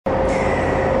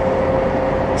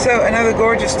So another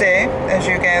gorgeous day, as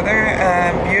you gather.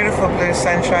 Beautiful blue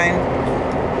sunshine.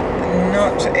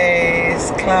 Not a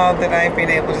cloud that I've been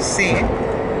able to see.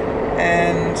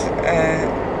 And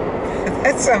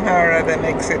that somehow or other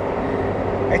makes it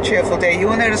a cheerful day. You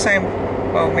will notice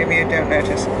well, maybe you don't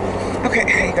notice.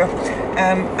 Okay, here you go.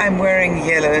 I'm wearing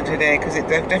yellow today because it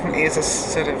definitely is a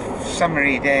sort of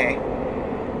summery day.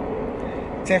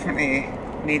 Definitely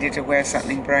needed to wear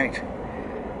something bright.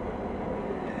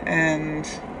 And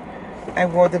I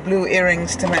wore the blue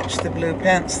earrings to match the blue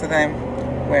pants that I'm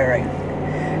wearing.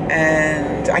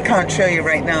 And I can't show you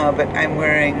right now, but I'm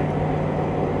wearing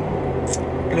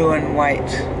blue and white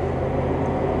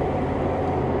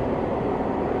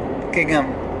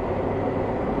gingham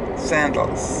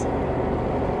sandals.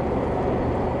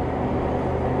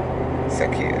 So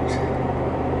cute.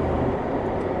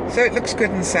 So it looks good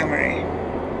and summery.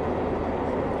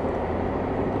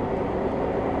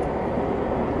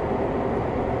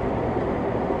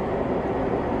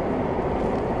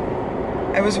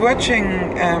 I was watching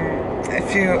a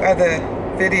few other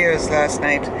videos last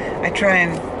night. I try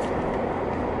and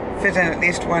fit in at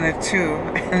least one or two,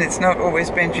 and it's not always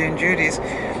Benji and Judy's.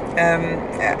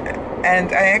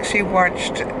 And I actually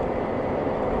watched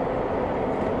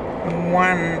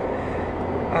one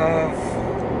of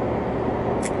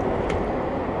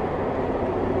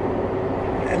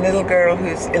a little girl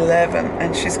who's 11,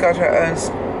 and she's got her own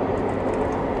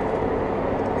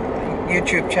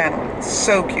YouTube channel.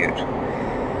 So cute.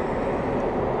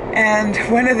 And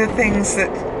one of the things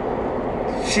that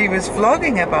she was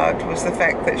vlogging about was the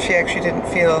fact that she actually didn't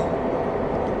feel,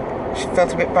 she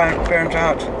felt a bit burnt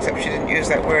out, except she didn't use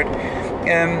that word.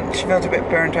 She felt a bit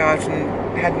burnt out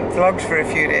and hadn't vlogged for a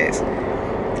few days.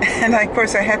 And of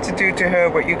course I had to do to her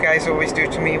what you guys always do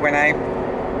to me when I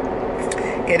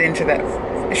get into that,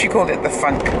 she called it the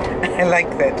funk. I like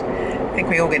that. I think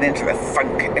we all get into the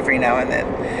funk every now and then.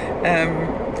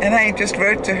 And I just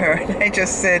wrote to her and I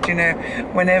just said, you know,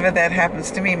 whenever that happens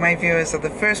to me, my viewers are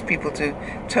the first people to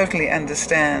totally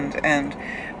understand and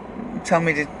tell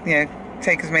me to, you know,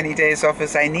 take as many days off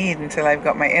as I need until I've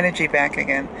got my energy back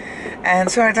again. And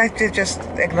so I'd like to just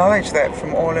acknowledge that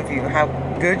from all of you, how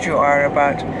good you are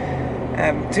about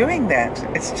doing that.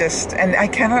 It's just, and I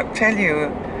cannot tell you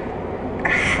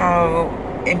how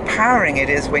empowering it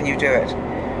is when you do it.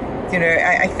 You know,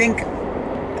 I think,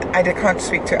 I can't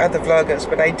speak to other vloggers,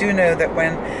 but I do know that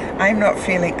when I'm not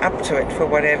feeling up to it for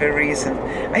whatever reason,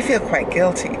 I feel quite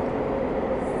guilty.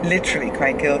 Literally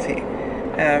quite guilty.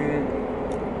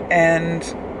 And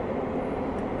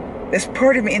there's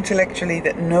part of me intellectually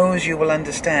that knows you will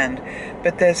understand,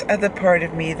 but there's other part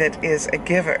of me that is a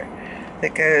giver,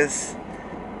 that goes,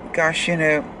 gosh, you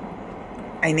know,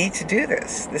 I need to do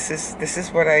this. This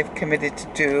is what I've committed to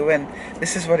do, and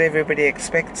this is what everybody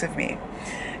expects of me.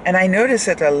 And I notice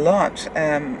it a lot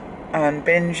on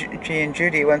Benji and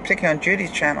Judy, well, particularly on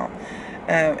Judy's channel.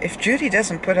 If Judy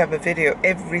doesn't put up a video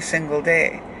every single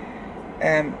day,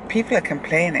 people are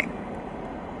complaining.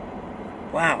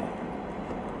 Wow.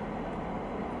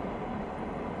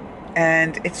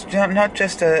 And it's not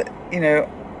just a, you know,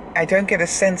 I don't get a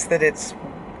sense that it's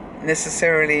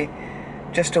necessarily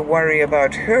just a worry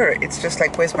about her. It's just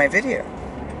like, where's my video?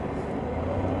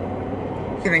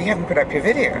 You know, you haven't put up your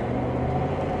video.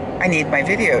 I need my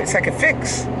video. It's like a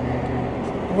fix.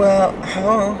 Well,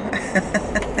 hello.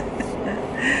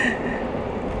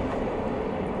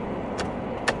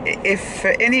 If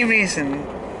for any reason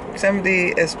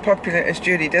somebody as popular as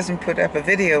Judy doesn't put up a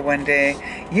video one day,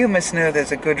 you must know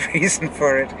there's a good reason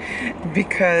for it.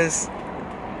 Because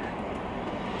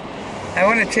I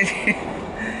want to tell you,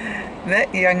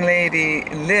 that young lady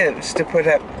lives to put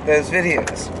up those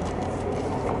videos.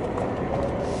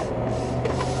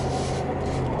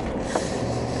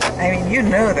 I mean, you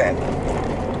know that.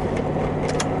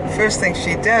 First thing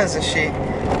she does is she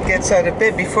gets out of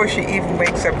bed before she even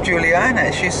wakes up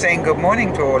Juliana. She's saying good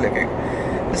morning to all of you.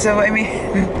 So, I mean,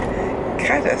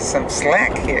 cut us some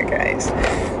slack here, guys.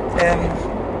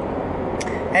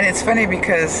 And it's funny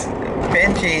because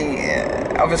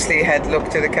Benji obviously had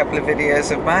looked at a couple of videos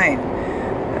of mine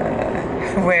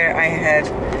where I had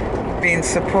been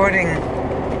supporting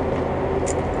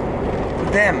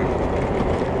them.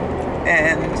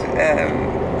 And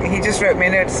he just wrote me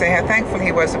a note to say how thankful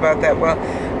he was about that. Well,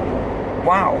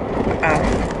 wow.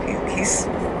 He's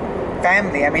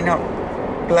family. I mean, not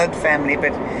blood family,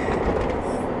 but,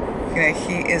 you know,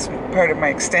 he is part of my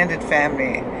extended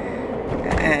family.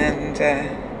 And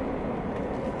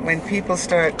when people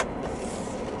start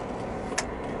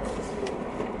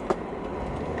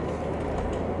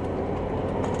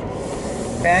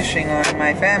bashing on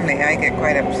my family, I get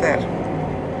quite upset.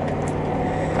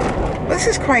 Well,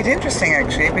 this is quite interesting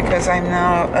actually, because I'm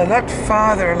now a lot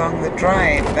farther along the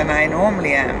drive than I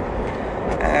normally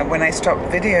am when I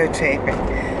stopped videotaping.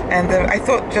 And I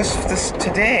thought just this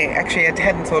today, actually I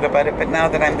hadn't thought about it, but now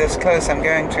that I'm this close I'm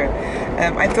going to.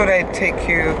 I thought I'd take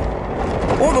you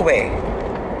all the way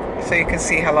so you can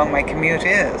see how long my commute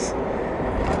is.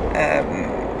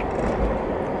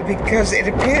 Because it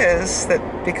appears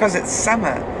that because it's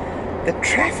summer, the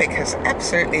traffic has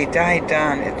absolutely died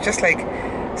down. It's just like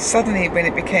suddenly when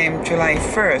it became July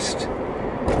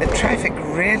 1st, the traffic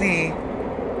really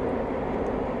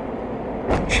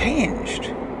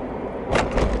changed.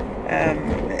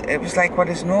 It was like what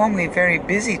is normally very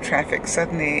busy traffic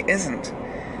suddenly isn't.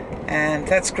 And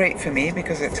that's great for me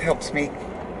because it helps me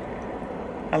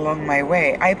along my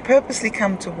way. I purposely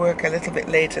come to work a little bit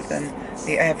later than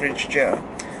the average Joe.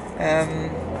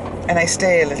 And I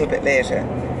stay a little bit later.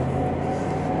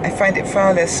 I find it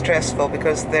far less stressful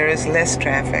because there is less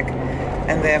traffic,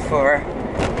 and therefore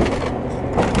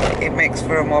it makes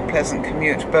for a more pleasant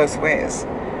commute both ways.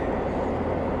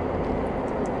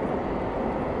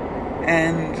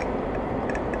 And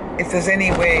if there's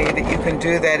any way that you can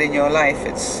do that in your life,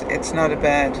 it's not a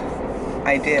bad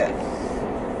idea.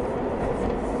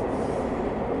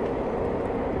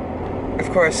 Of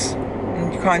course,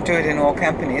 you can't do it in all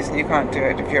companies, and you can't do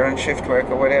it if you're on shift work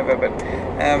or whatever, but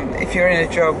if you're in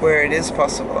a job where it is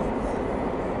possible,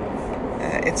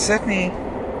 it certainly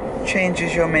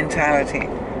changes your mentality.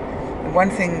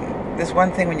 There's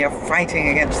one thing when you're fighting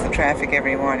against the traffic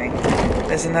every morning.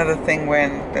 There's another thing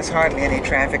when there's hardly any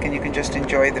traffic and you can just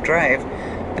enjoy the drive,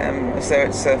 as though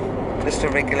it's just a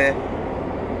regular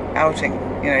outing.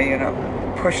 You know, you're not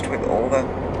pushed with all the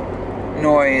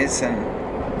noise and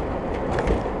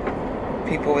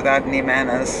people without any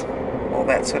manners, all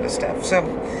that sort of stuff. So,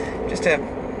 just a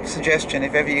suggestion,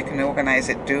 if ever you can organize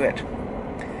it, do it.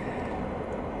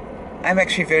 I'm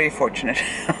actually very fortunate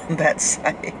on that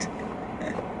side.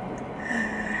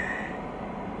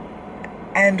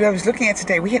 And I was looking at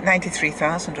today, we hit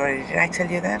 93,000 already. Did I tell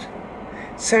you that?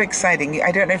 So exciting.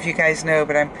 I don't know if you guys know,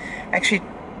 but I'm actually,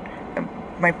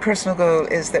 my personal goal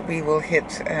is that we will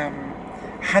hit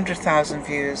 100,000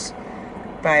 views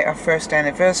by our first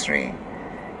anniversary,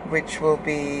 which will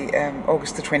be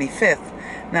August the 25th.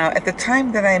 Now, at the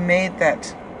time that I made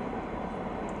that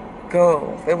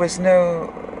goal,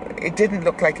 it didn't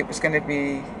look like it was going to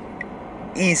be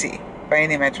easy by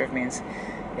any measure of means.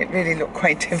 It really looked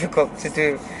quite difficult to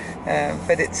do,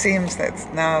 but it seems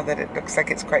that now that it looks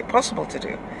like it's quite possible to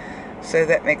do. So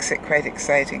that makes it quite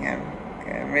exciting. I'm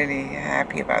really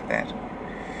happy about that.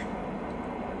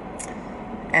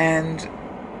 And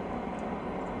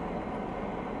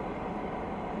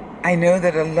I know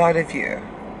that a lot of you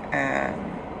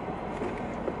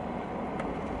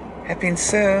have been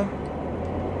so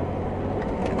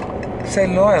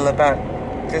loyal about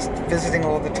just visiting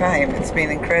all the time. It's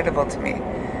been incredible to me.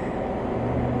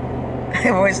 I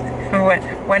always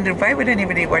wondered, why would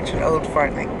anybody watch an old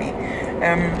fart like me?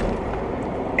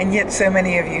 And yet so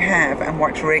many of you have and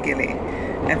watch regularly.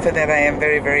 And for that I am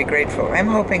very, very grateful. I'm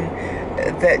hoping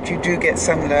that you do get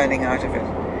some learning out of it.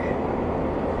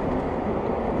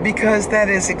 Because that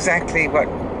is exactly what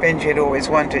Benji had always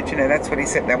wanted. You know, that's what he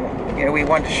said, that, you know, we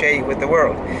want to share you with the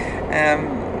world.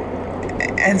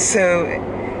 And so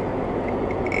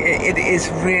it is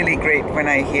really great when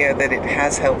I hear that it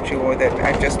has helped you, or that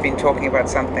I've just been talking about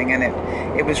something and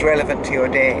it was relevant to your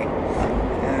day.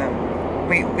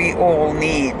 We all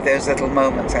need those little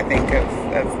moments, I think, of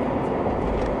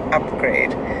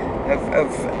upgrade,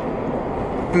 of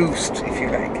boost, if you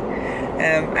like.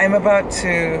 I'm about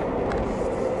to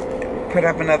put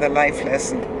up another life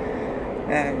lesson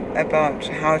about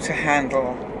how to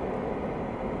handle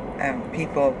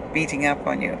people beating up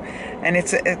on you, and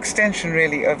it's an extension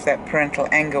really of that parental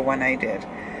anger one I did,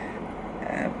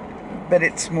 but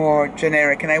it's more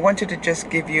generic, and I wanted to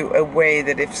just give you a way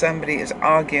that if somebody is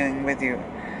arguing with you,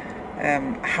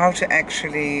 how to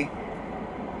actually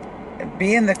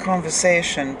be in the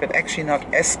conversation but actually not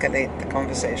escalate the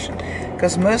conversation,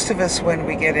 because most of us, when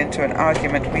we get into an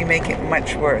argument, we make it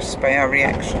much worse by our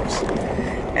reactions.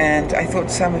 And I thought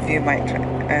some of you might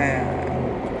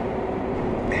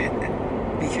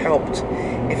be helped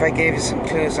if I gave you some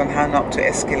clues on how not to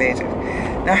escalate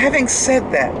it. Now, having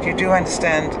said that, you do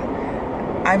understand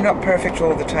I'm not perfect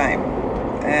all the time,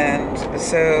 and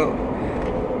so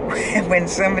when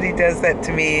somebody does that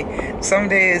to me, some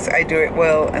days I do it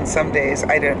well and some days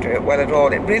I don't do it well at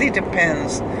all. It really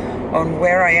depends on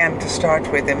where I am to start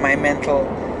with in my mental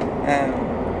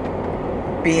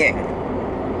being.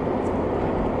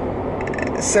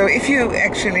 So if you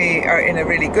actually are in a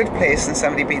really good place and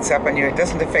somebody beats up on you, it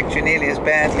doesn't affect you nearly as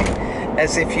badly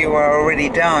as if you are already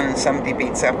down and somebody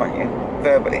beats up on you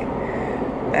verbally.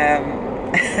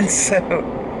 And so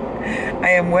I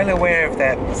am well aware of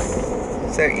that.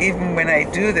 So even when I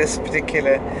do this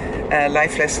particular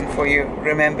life lesson for you,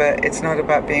 remember, it's not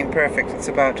about being perfect. It's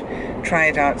about try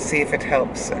it out, see if it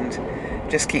helps, and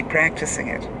just keep practicing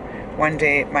it. One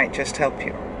day it might just help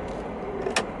you.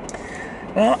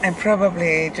 Well, I'm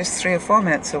probably just 3 or 4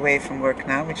 minutes away from work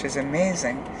now, which is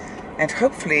amazing. And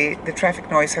hopefully the traffic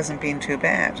noise hasn't been too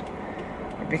bad,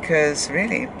 because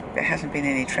really there hasn't been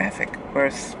any traffic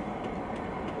worth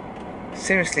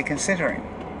seriously considering.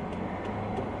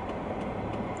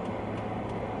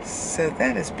 So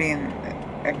that has been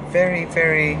a very,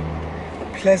 very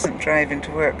pleasant drive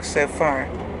into work so far,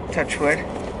 touch wood,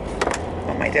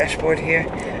 on my dashboard here.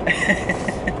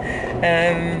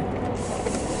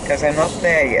 Because I'm not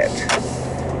there yet.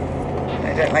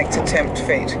 I don't like to tempt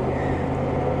fate.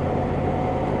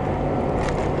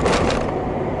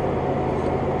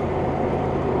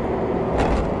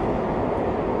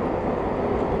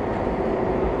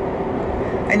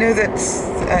 I know that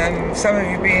some of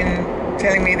you have been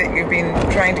telling me that you've been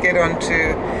trying to get on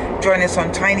to join us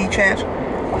on Tiny Chat.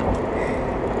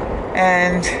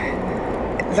 And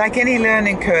like any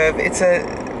learning curve, it's a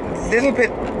little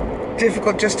bit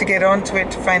difficult just to get onto it,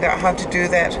 to find out how to do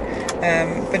that.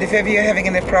 But if ever you're having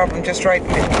any problem, just write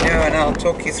and let me know and I'll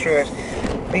talk you through it.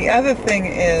 The other thing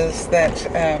is that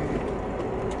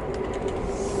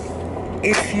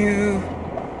if you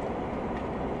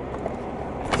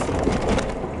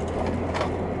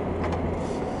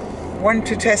want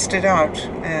to test it out,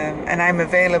 and I'm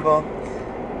available,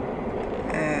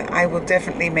 I will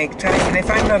definitely make time. And if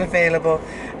I'm not available,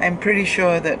 I'm pretty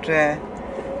sure that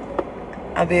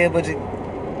I'll be able to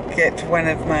get one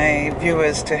of my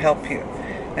viewers to help you.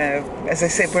 As I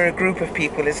said, we're a group of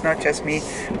people. It's not just me.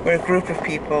 We're a group of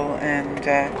people, and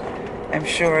I'm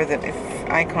sure that if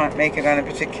I can't make it on a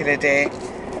particular day,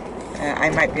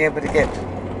 I might be able to get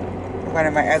one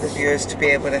of my other viewers to be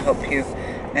able to help you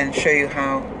and show you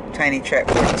how Tiny Chat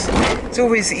works. It's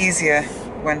always easier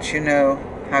once you know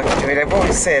how to do it. I've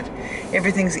always said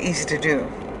everything's easy to do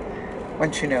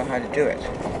once you know how to do it.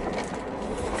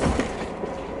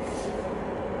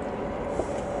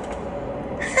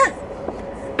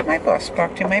 My boss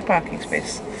parked in my parking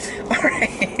space.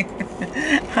 Alright,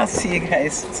 I'll see you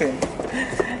guys soon.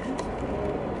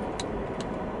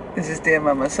 This is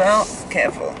DearMamaSal.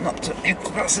 Careful not to hit the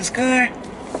boss's car.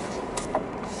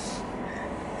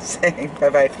 Saying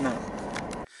bye-bye for now.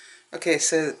 Okay,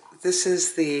 so this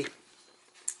is the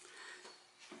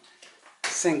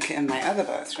sink in my other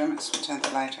bathroom. Let's turn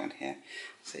the light on here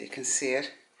so you can see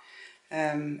it.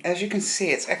 As you can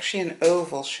see, it's actually an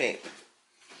oval shape.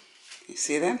 You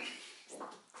see that?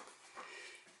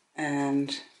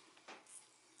 And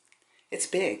it's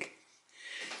big.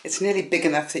 It's nearly big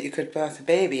enough that you could bath a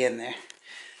baby in there.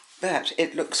 But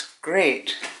it looks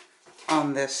great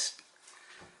on this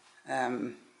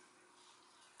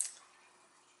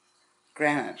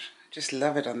granite. Just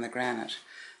love it on the granite.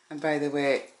 And by the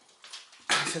way,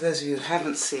 for those of you who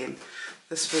haven't seen,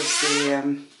 this was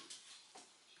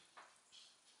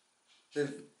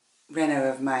the reno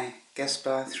of my guest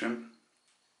bathroom.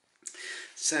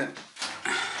 So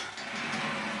I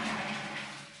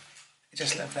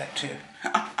just love that too.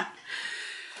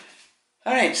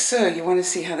 Alright, so you want to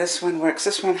see how this one works.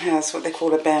 This one has what they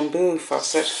call a bamboo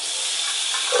faucet,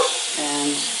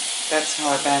 and that's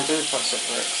how a bamboo faucet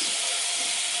works.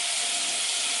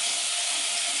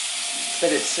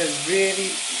 But it's a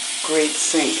really great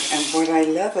sink, and what I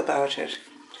love about it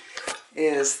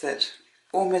is that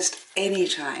almost any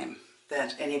time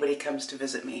that anybody comes to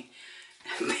visit me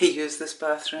and they use this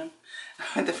bathroom,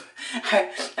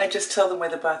 I just tell them where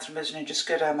the bathroom is and you just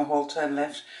go down the hall, turn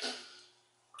left.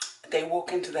 They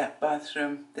walk into that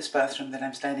bathroom, this bathroom that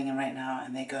I'm standing in right now,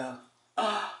 and they go,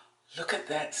 "Oh, look at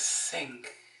that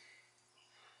sink."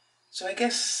 So I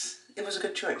guess it was a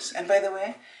good choice. And by the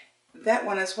way, that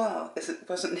one as well,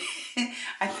 wasn't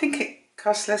I think it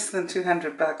cost less than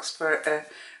 $200 for a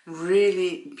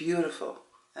really beautiful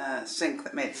sink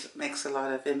that makes a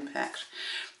lot of impact.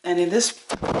 And in this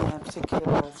particular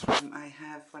bathroom, I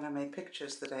have one of my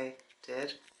pictures that I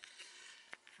did.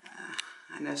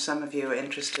 I know some of you are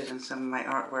interested in some of my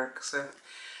artwork, so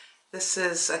this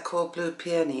is called Blue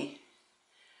Peony,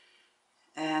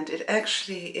 and it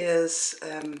actually is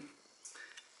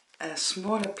a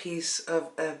smaller piece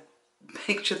of a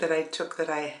picture that I took that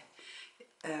I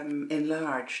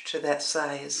enlarged to that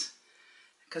size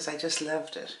because I just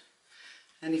loved it.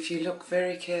 And if you look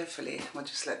very carefully, we'll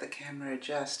just let the camera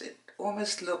adjust, it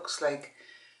almost looks like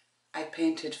I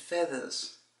painted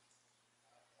feathers.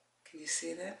 Can you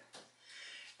see that?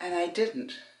 and I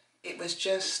didn't. It was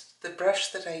just the brush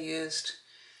that I used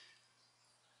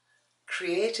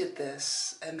created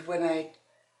this, and when I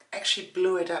actually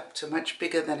blew it up to much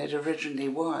bigger than it originally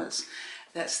was,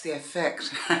 that's the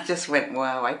effect. I just went,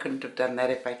 wow, I couldn't have done that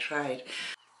if I tried.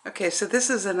 Okay, so this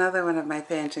is another one of my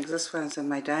paintings. This one's in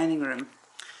my dining room.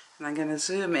 And I'm going to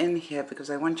zoom in here because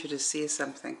I want you to see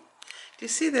something. Do you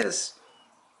see those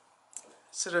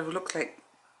sort of look like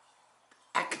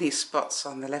acne spots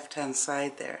on the left-hand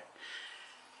side there?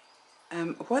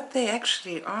 What they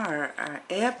actually are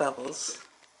air bubbles.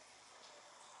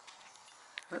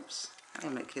 Whoops,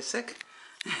 that'll make you sick.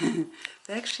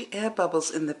 They're actually air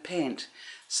bubbles in the paint,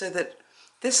 so that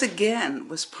this again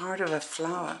was part of a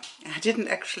flower. I didn't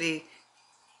actually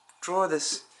draw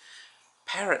this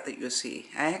parrot that you see.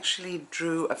 I actually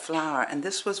drew a flower, and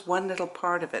this was one little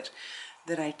part of it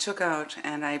that I took out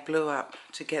and I blew up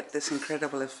to get this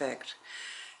incredible effect.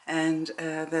 And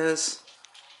those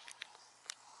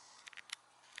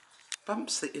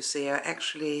bumps that you see are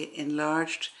actually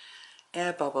enlarged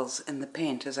air bubbles in the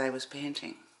paint as I was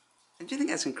painting. And do you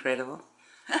think that's incredible?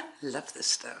 I love this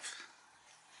stuff.